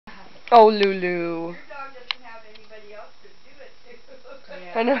Oh, Lulu. Your dog doesn't have anybody else to do it to.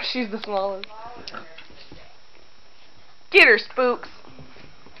 Yeah. I know, she's the smallest. Smaller than everybody else. Get her, Spooks.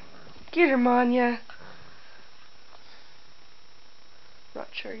 Get her, Manya. Not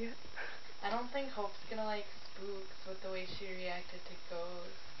sure yet. I don't think Hope's gonna like Spooks with the way she reacted to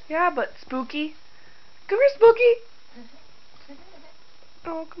Ghost. Yeah, but Spooky. Come here, Spooky.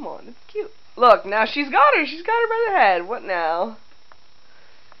 Oh, come on. It's cute. Look, now she's got her. She's got her by the head. What now?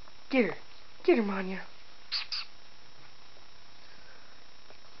 Get her. Get her, Manya.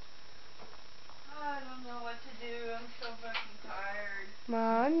 I don't know what to do. I'm so fucking tired.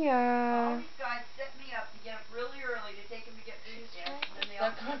 Manya. All these guys set me up to get up really early to take them to get food stamps, and then they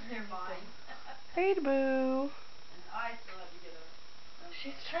all change their minds. Hey, boo. And I still have to get up.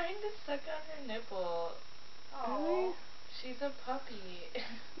 She's trying to suck on her nipple. Really? She's a puppy.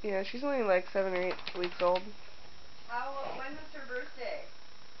 Yeah, she's only like 7 or 8 weeks old. When was her birthday?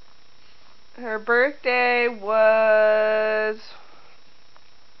 Her birthday was...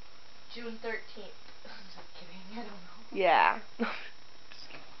 June 13th. Just kidding, I don't know. Yeah.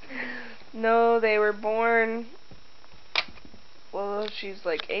 No, they were born... Well, she's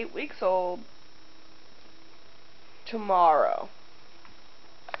like 8 weeks old tomorrow.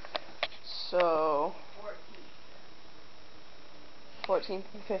 So... 14th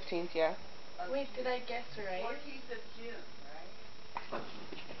and 15th, yeah. Wait, did I guess right? 14th of June, right?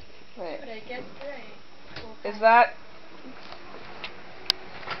 Wait. Did I guess right? Is that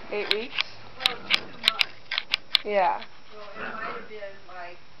 8 weeks? Well, it's 2 months. Yeah. So it might have been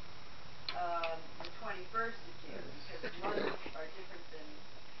like the 21st of June, because months are different than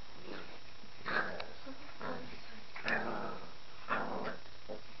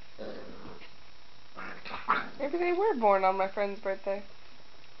Maybe they were born on my friend's birthday.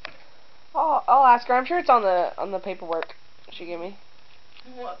 I'll ask her. I'm sure it's on the paperwork she gave me.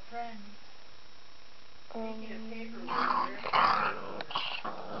 What friend? Speaking of paperwork,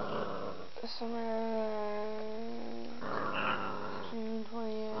 Summer June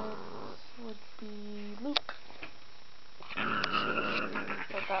 20th would be